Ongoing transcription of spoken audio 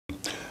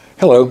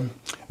Hello,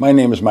 my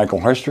name is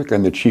Michael Harstrick.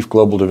 I'm the Chief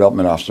Global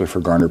Development Officer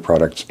for Garner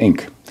Products,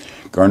 Inc.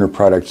 Garner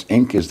Products,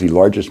 Inc. is the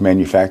largest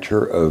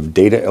manufacturer of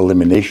data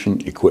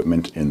elimination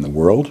equipment in the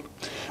world.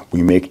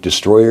 We make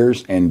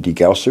destroyers and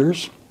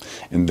degaussers,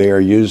 and they are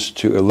used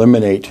to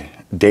eliminate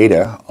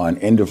data on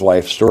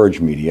end-of-life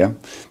storage media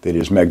that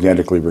is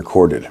magnetically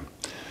recorded.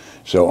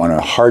 So on a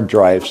hard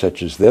drive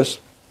such as this,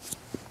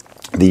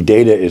 the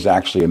data is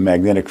actually a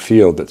magnetic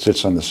field that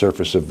sits on the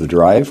surface of the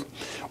drive.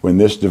 When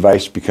this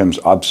device becomes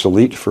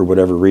obsolete for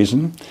whatever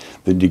reason,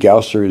 the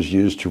degausser is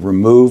used to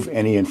remove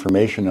any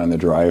information on the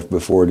drive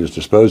before it is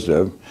disposed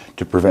of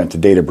to prevent a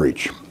data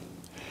breach.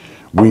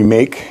 We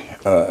make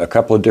a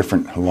couple of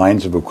different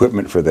lines of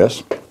equipment for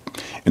this,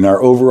 and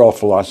our overall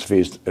philosophy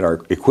is that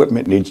our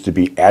equipment needs to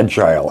be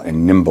agile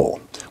and nimble.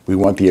 We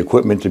want the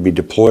equipment to be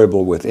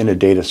deployable within a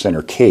data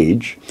center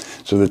cage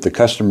so that the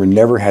customer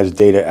never has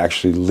data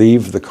actually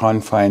leave the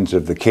confines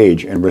of the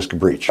cage and risk a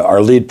breach.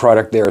 Our lead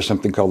product there is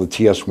something called the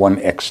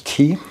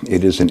TS1XT.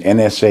 It is an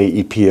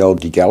NSA EPL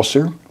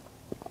degausser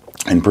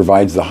and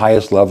provides the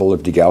highest level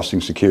of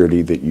degaussing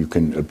security that you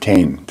can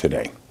obtain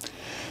today.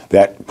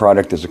 That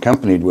product is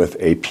accompanied with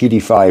a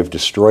PD5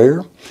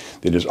 destroyer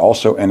that is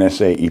also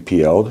NSA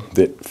EPL'd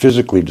that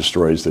physically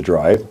destroys the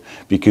drive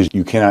because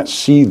you cannot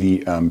see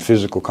the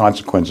physical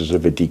consequences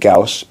of a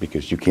degauss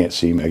because you can't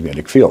see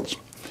magnetic fields.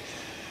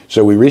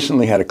 So we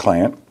recently had a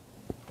client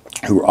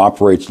who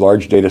operates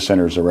large data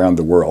centers around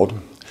the world,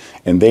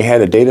 and they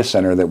had a data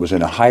center that was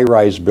in a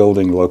high-rise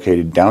building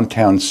located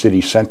downtown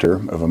city center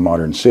of a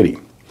modern city.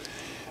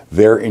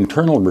 Their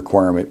internal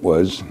requirement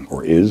was,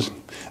 or is,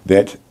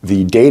 that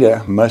the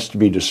data must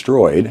be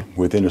destroyed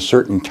within a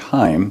certain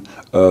time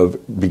of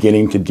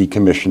beginning to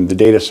decommission the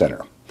data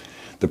center.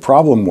 The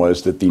problem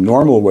was that the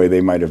normal way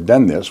they might have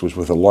done this was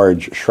with a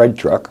large shred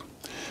truck,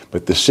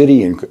 but the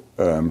city in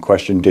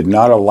question did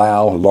not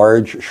allow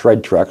large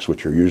shred trucks,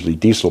 which are usually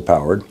diesel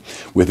powered,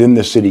 within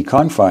the city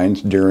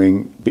confines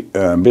during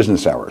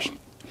business hours.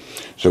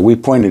 So we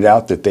pointed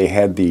out that they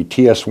had the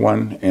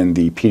TS1 and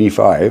the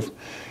PD5.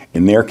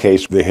 In their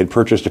case, they had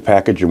purchased a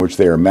package in which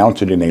they are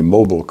mounted in a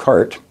mobile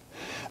cart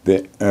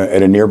that,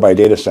 at a nearby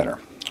data center.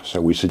 So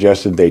we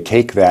suggested they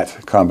take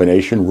that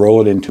combination,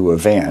 roll it into a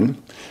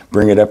van,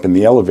 bring it up in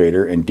the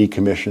elevator, and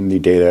decommission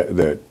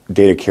the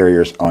data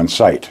carriers on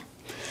site.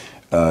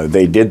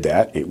 They did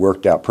that. It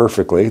worked out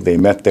perfectly. They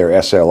met their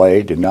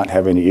SLA, did not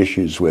have any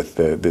issues with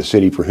the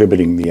city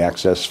prohibiting the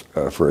access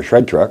for a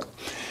shred truck.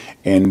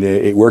 And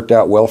it worked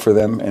out well for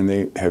them, and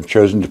they have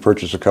chosen to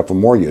purchase a couple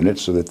more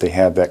units so that they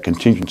have that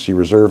contingency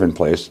reserve in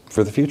place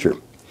for the future.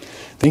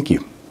 Thank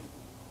you.